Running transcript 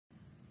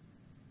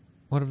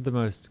One of the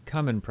most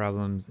common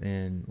problems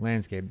in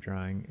landscape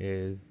drawing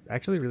is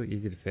actually really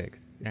easy to fix,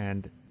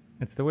 and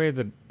it's the way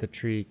that the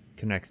tree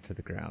connects to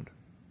the ground.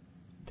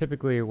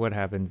 Typically what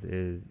happens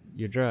is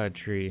you draw a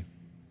tree,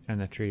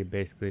 and the tree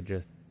basically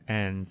just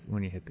ends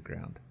when you hit the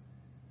ground.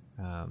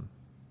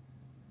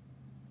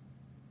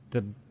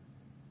 The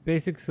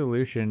basic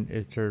solution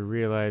is to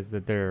realize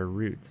that there are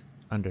roots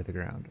under the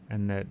ground,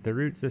 and that the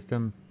root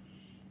system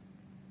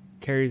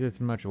carries as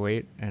much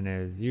weight and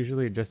is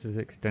usually just as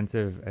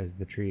extensive as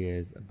the tree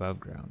is above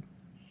ground.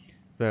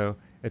 So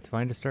it's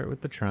fine to start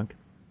with the trunk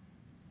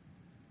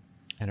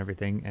and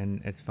everything,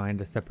 and it's fine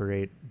to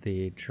separate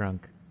the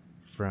trunk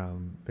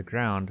from the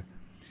ground.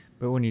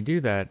 But when you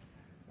do that,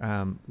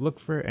 look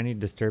for any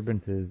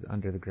disturbances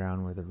under the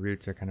ground where the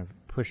roots are kind of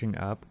pushing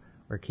up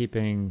or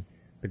keeping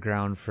the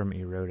ground from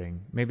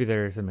eroding. Maybe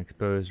there are some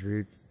exposed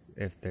roots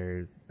if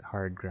there's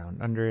hard ground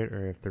under it,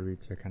 or if the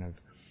roots are kind of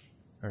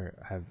or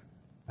have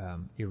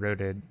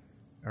eroded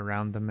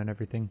around them and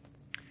everything.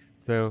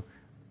 So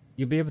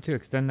you'll be able to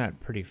extend that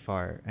pretty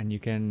far, and you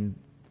can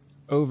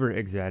over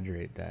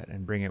exaggerate that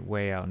and bring it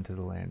way out into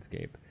the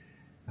landscape.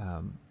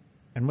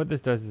 And what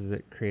this does is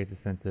it creates a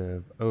sense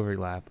of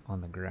overlap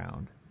on the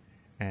ground,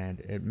 and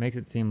it makes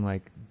it seem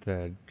like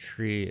the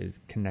tree is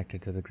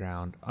connected to the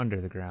ground under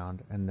the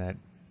ground, and that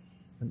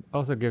it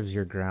also gives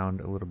your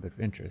ground a little bit of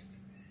interest.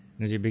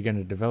 And as you begin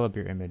to develop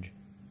your image,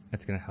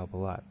 that's going to help a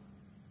lot.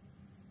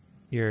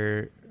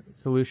 Your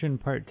solution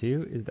part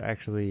 2 is to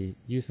actually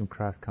use some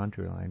cross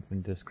contour lines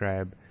and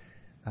describe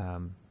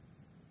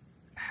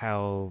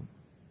how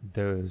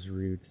those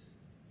roots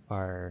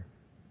are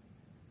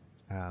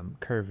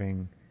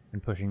curving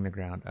and pushing the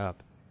ground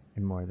up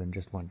in more than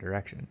just one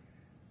direction.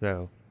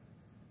 So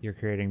you're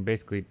creating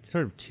basically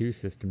sort of two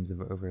systems of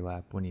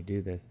overlap when you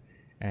do this,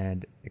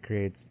 and it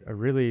creates a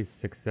really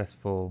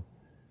successful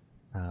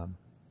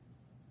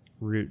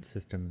root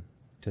system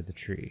to the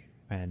tree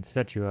and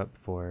sets you up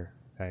for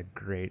a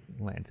great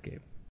landscape.